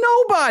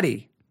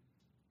 Nobody.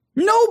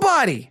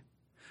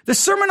 The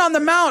Sermon on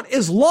the Mount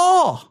is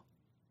law.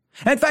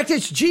 In fact,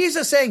 it's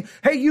Jesus saying,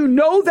 hey, you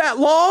know that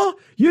law?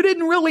 You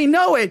didn't really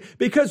know it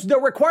because the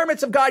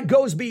requirements of God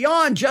goes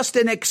beyond just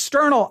an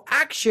external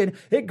action.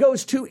 It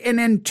goes to an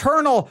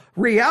internal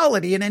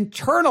reality, an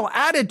internal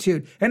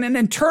attitude, and an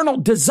internal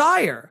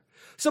desire.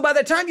 So by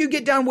the time you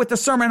get done with the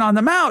Sermon on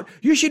the Mount,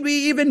 you should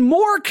be even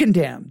more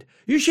condemned.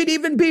 You should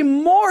even be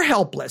more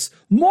helpless,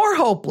 more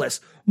hopeless,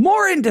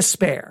 more in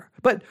despair.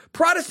 But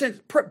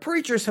Protestant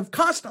preachers have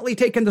constantly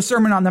taken the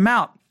Sermon on the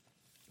Mount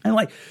and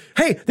like,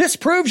 hey, this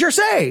proves you're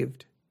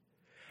saved.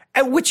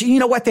 And which, you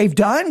know what they've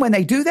done when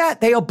they do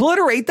that? They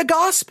obliterate the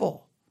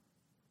gospel.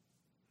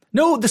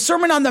 No, the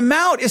Sermon on the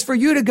Mount is for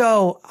you to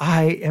go,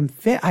 I'm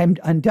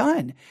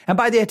undone. And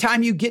by the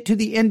time you get to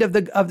the end of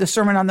the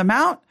Sermon on the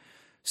Mount,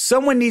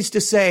 someone needs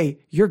to say,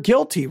 you're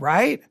guilty,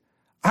 right?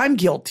 I'm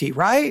guilty,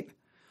 right?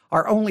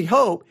 Our only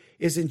hope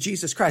is in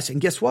Jesus Christ. And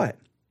guess what?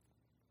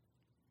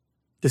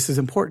 This is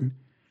important.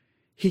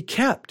 He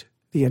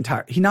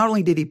not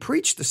only did he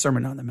preach the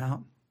Sermon on the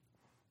Mount,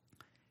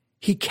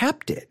 he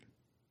kept it.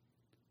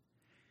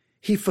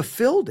 He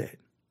fulfilled it.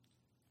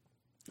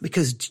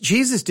 Because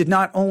Jesus did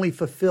not only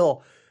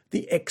fulfill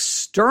the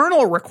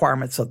external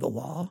requirements of the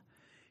law,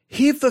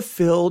 he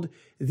fulfilled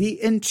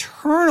the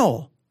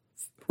internal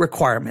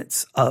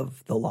requirements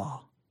of the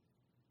law.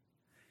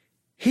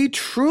 He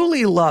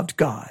truly loved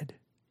God,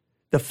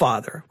 the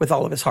Father, with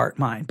all of his heart,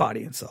 mind,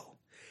 body, and soul.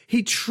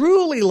 He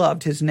truly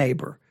loved his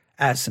neighbor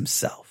as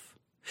himself.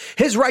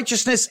 His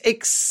righteousness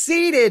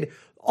exceeded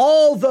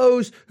all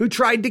those who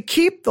tried to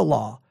keep the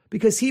law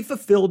because he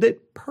fulfilled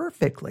it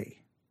perfectly.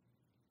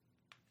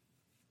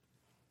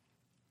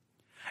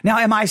 Now,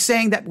 am I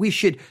saying that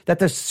that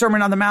the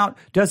Sermon on the Mount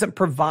doesn't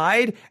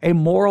provide a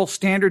moral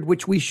standard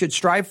which we should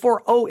strive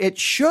for? Oh, it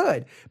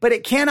should, but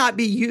it cannot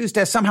be used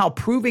as somehow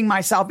proving my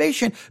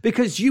salvation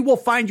because you will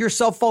find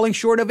yourself falling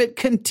short of it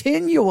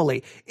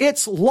continually.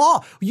 It's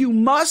law. You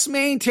must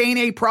maintain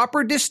a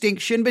proper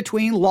distinction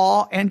between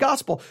law and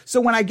gospel.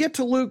 So when I get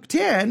to Luke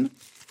 10,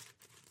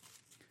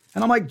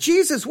 and I'm like,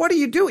 Jesus, what are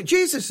you doing?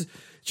 Jesus,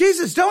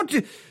 what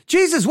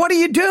are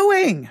you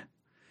doing?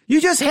 You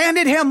just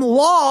handed him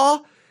law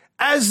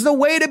as the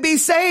way to be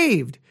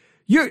saved.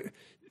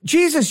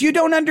 Jesus, you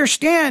don't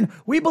understand.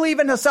 We believe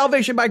in the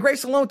salvation by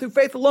grace alone, through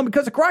faith alone,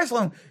 because of Christ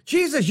alone.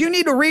 Jesus, you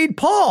need to read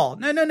Paul.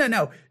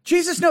 No.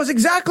 Jesus knows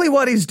exactly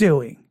what he's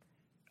doing.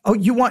 Oh,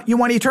 you want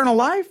eternal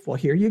life? Well,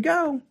 here you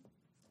go.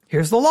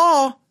 Here's the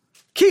law.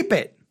 Keep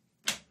it.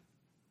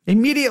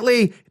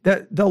 Immediately,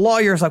 the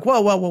lawyer's like,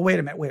 well, wait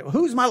a minute. Wait,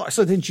 who's my lawyer?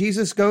 So then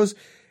Jesus goes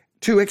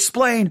to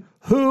explain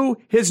who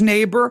his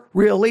neighbor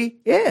really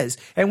is.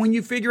 And when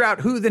you figure out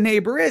who the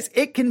neighbor is,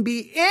 it can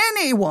be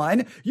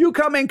anyone you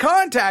come in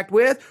contact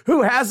with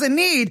who has a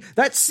need.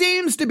 That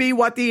seems to be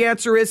what the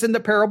answer is in the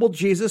parable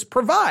Jesus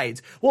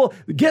provides. Well,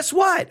 guess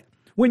what?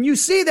 When you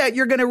see that,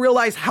 you're going to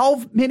realize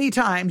how many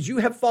times you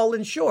have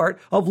fallen short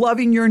of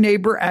loving your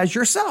neighbor as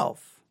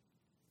yourself.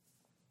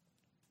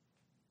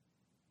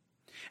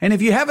 And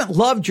if you haven't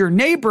loved your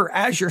neighbor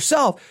as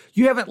yourself,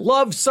 you haven't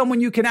loved someone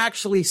you can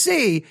actually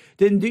see,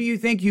 then do you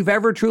think you've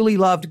ever truly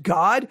loved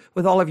God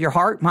with all of your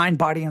heart, mind,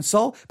 body, and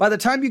soul? By the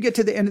time you get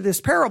to the end of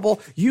this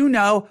parable, you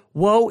know,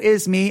 woe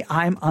is me,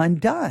 I'm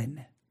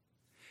undone.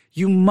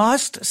 You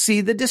must see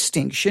the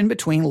distinction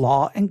between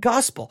law and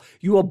gospel.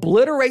 You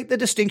obliterate the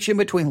distinction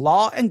between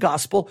law and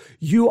gospel,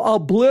 you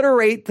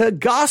obliterate the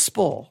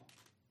gospel.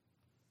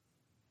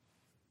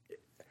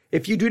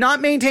 If you do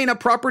not maintain a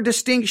proper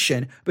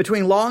distinction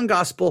between law and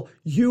gospel,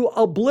 you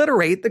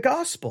obliterate the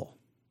gospel.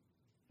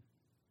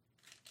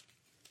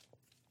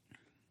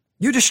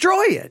 You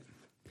destroy it.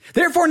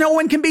 Therefore, no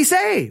one can be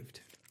saved.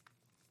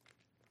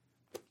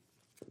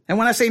 And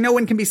when I say no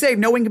one can be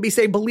saved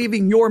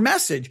believing your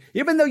message,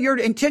 even though you're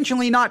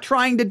intentionally not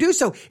trying to do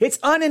so. It's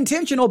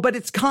unintentional, but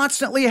it's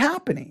constantly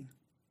happening.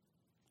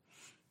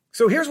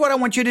 So here's what I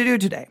want you to do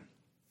today.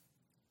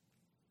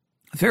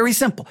 Very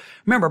simple.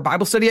 Remember,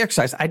 Bible study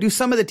exercise. I do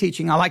some of the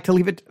teaching. I like to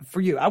leave it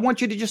for you. I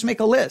want you to just make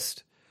a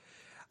list.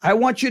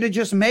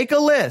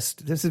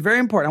 This is very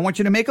important. I want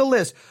you to make a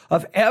list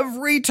of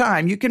every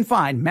time you can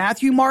find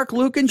Matthew, Mark,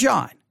 Luke, and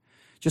John.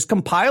 Just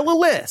compile a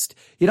list.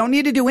 You don't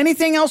need to do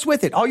anything else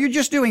with it. All you're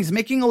just doing is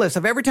making a list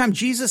of every time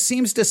Jesus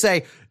seems to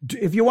say,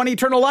 if you want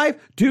eternal life,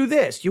 do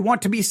this. You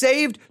want to be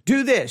saved,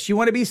 do this. You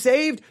want to be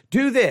saved,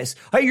 do this.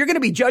 You're going to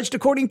be judged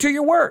according to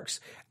your works.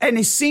 And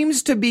he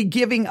seems to be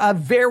giving a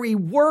very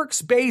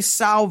works-based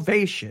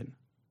salvation,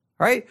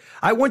 right?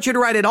 I want you to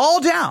write it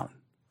all down,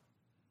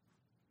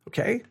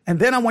 okay? And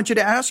then I want you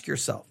to ask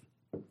yourself,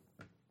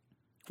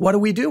 what do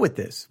we do with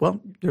this?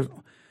 Well,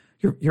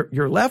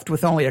 you're left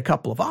with only a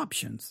couple of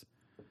options.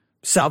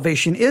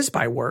 Salvation is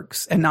by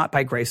works and not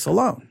by grace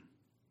alone.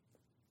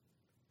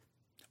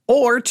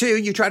 Or two,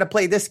 you try to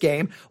play this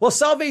game. Well,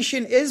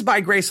 salvation is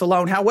by grace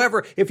alone.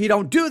 However, if you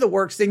don't do the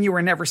works, then you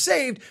were never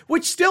saved,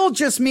 which still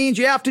just means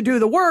you have to do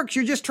the works.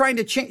 You're just trying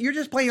to you're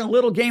just playing a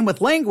little game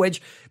with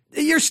language.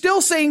 You're still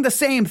saying the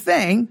same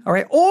thing. All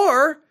right.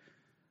 Or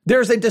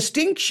there's a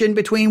distinction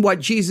between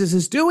what Jesus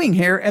is doing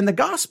here and the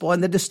gospel.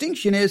 And the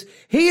distinction is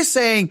he's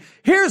saying,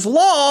 here's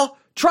law,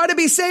 try to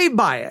be saved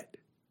by it.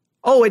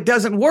 Oh, it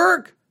doesn't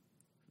work.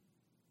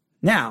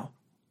 Now,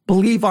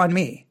 believe on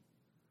me.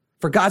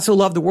 For God so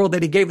loved the world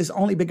that he gave his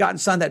only begotten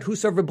son, that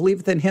whosoever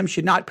believeth in him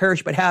should not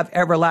perish, but have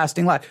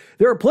everlasting life.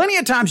 There are plenty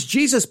of times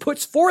Jesus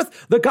puts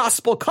forth the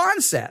gospel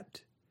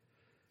concept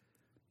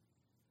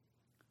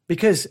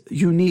because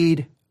you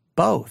need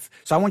both.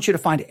 So I want you to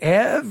find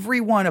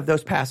every one of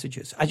those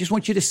passages. I just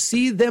want you to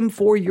see them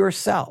for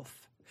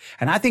yourself.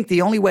 And I think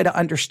the only way to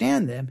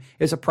understand them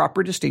is a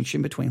proper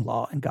distinction between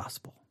law and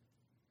gospel.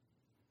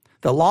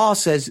 The law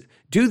says,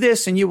 do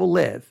this and you will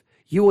live.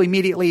 You will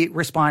immediately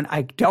respond,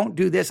 I don't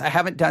do this, I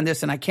haven't done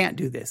this, and I can't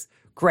do this.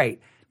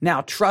 Great.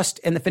 Now trust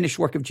in the finished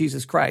work of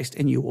Jesus Christ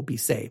and you will be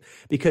saved,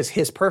 because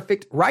his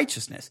perfect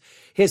righteousness,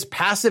 his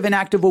passive and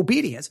active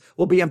obedience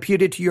will be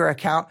imputed to your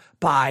account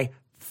by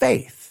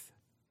faith.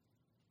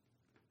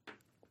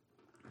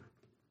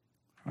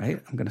 All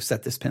right? I'm going to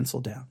set this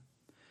pencil down.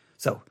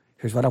 So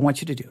here's what I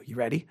want you to do. You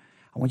ready?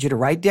 I want you to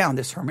write down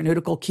this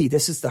hermeneutical key.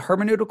 This is the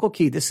hermeneutical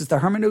key. This is the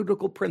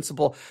hermeneutical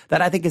principle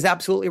that I think is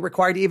absolutely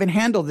required to even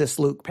handle this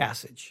Luke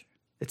passage.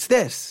 It's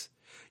this.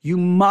 You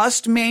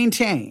must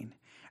maintain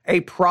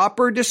a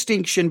proper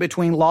distinction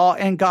between law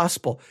and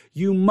gospel.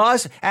 You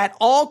must, at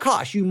all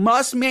costs, you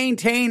must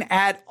maintain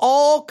at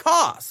all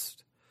costs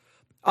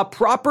a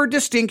proper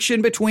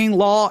distinction between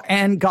law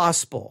and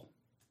gospel.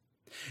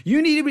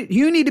 You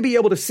need to be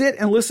able to sit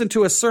and listen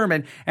to a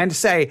sermon and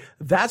say,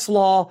 that's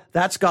law,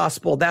 that's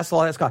gospel, that's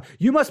law, that's gospel.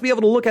 You must be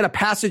able to look at a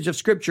passage of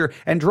scripture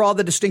and draw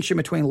the distinction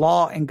between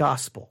law and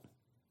gospel.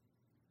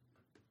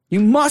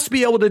 You must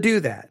be able to do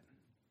that.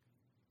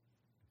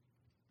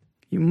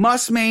 You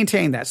must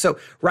maintain that. So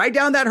write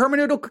down that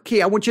hermeneutical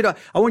key. I want you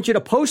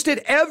to post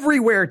it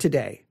everywhere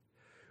today.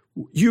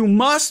 You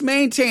must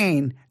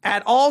maintain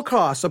at all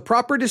costs a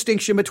proper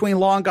distinction between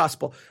law and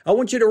gospel. I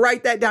want you to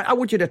write that down. I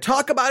want you to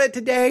talk about it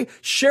today.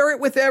 Share it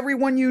with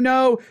everyone you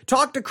know.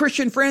 Talk to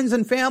Christian friends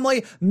and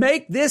family.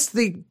 Make this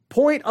the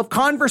point of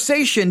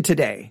conversation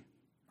today.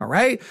 All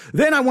right?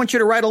 Then I want you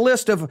to write a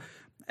list of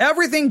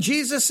everything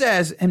Jesus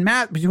says in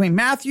between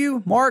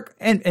Matthew, Mark,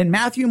 and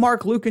Matthew,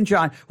 Mark, Luke, and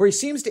John, where he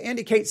seems to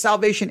indicate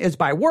salvation is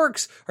by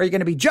works. Are you going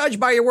to be judged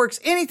by your works?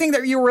 Anything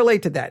that you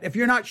relate to that. If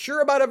you're not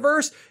sure about a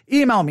verse,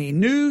 email me,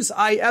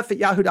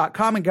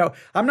 newsif@yahoo.com, and go,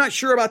 I'm not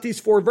sure about these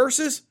 4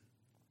 verses.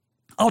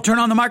 I'll turn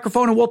on the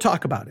microphone and we'll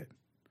talk about it.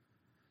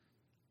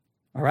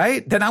 All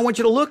right? Then I want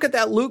you to look at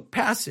that Luke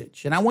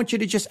passage, and I want you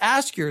to just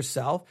ask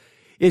yourself,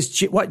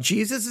 what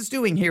Jesus is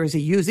doing here, is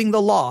he using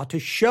the law to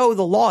show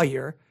the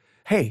lawyer,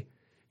 hey,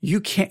 you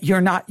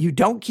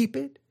don't keep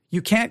it.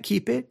 You can't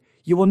keep it.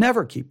 You will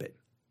never keep it.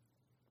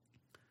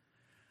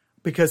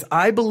 Because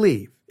I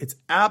believe it's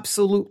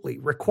absolutely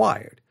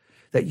required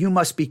that you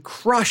must be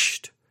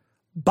crushed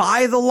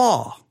by the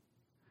law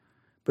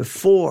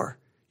before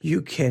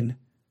you can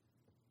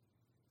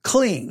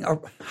cling,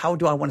 or how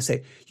do I want to say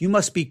it? You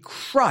must be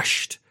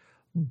crushed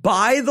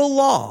by the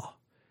law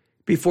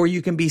before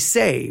you can be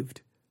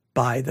saved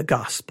by the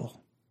gospel.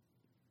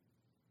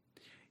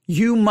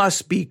 You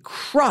must be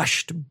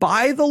crushed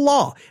by the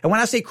law. And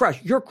when I say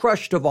crushed, you're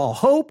crushed of all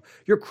hope.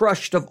 You're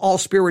crushed of all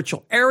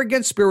spiritual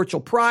arrogance,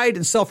 spiritual pride,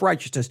 and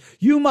self-righteousness.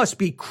 You must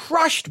be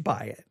crushed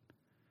by it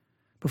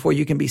before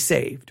you can be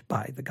saved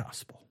by the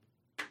gospel.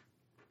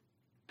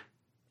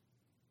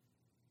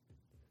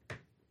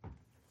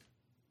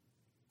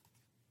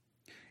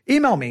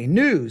 Email me,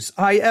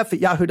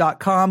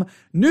 newsif@yahoo.com,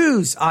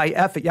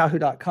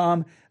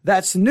 newsif@yahoo.com.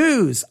 That's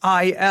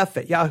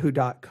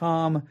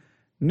newsif@yahoo.com.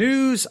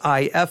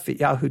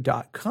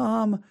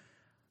 newsif@yahoo.com.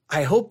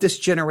 I hope this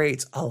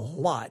generates a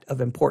lot of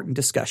important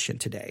discussion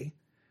today.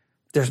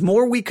 There's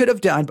more we could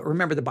have done, but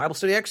remember, the Bible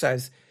study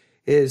exercise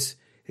is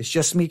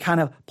just me kind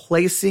of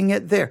placing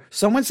it there.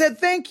 Someone said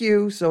thank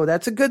you, so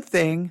that's a good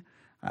thing.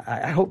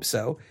 I hope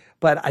so.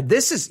 But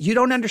you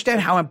don't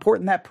understand how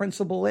important that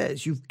principle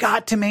is. You've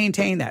got to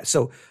maintain that.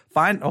 So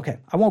fine. Okay.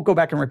 I won't go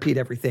back and repeat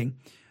everything.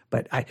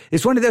 But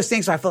it's one of those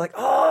things where I feel like,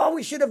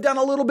 we should have done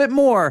a little bit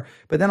more.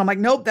 But then I'm like,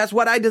 nope, that's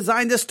what I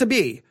designed this to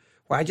be,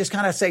 where I just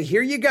kind of say,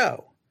 here you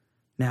go.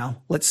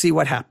 Now, let's see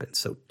what happens.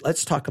 So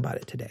let's talk about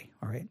it today.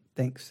 All right.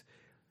 Thanks.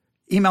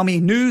 Email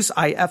me,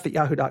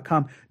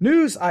 newsif@yahoo.com,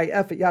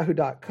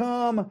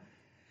 newsif@yahoo.com.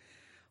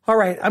 All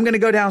right. I'm going to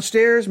go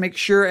downstairs, make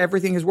sure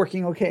everything is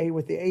working okay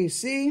with the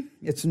AC.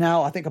 It's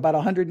now, I think, about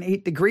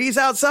 108 degrees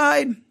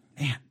outside.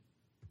 Man,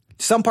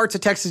 some parts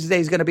of Texas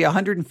today is going to be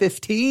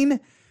 115.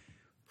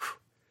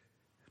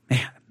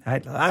 Man,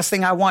 the last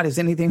thing I want is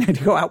anything to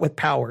go out with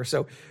power.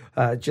 So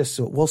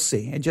we'll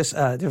see. And there's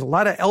a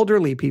lot of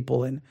elderly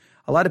people and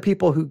a lot of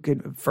people who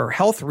could, for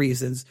health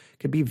reasons,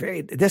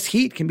 this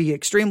heat can be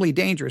extremely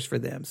dangerous for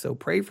them. So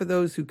pray for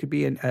those who could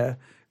be in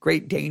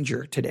great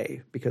danger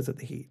today because of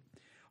the heat.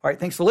 All right.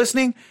 Thanks for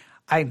listening.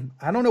 I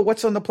don't know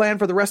what's on the plan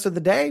for the rest of the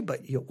day,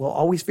 but we'll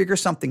always figure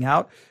something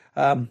out.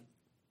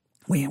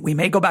 We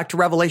may go back to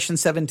Revelation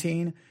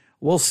 17.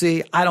 We'll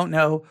see. I don't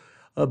know.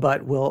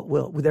 But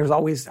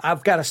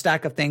I've got a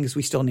stack of things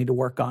we still need to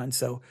work on.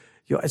 So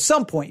at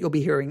some point you'll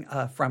be hearing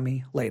from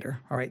me later.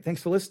 All right.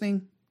 Thanks for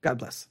listening. God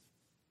bless.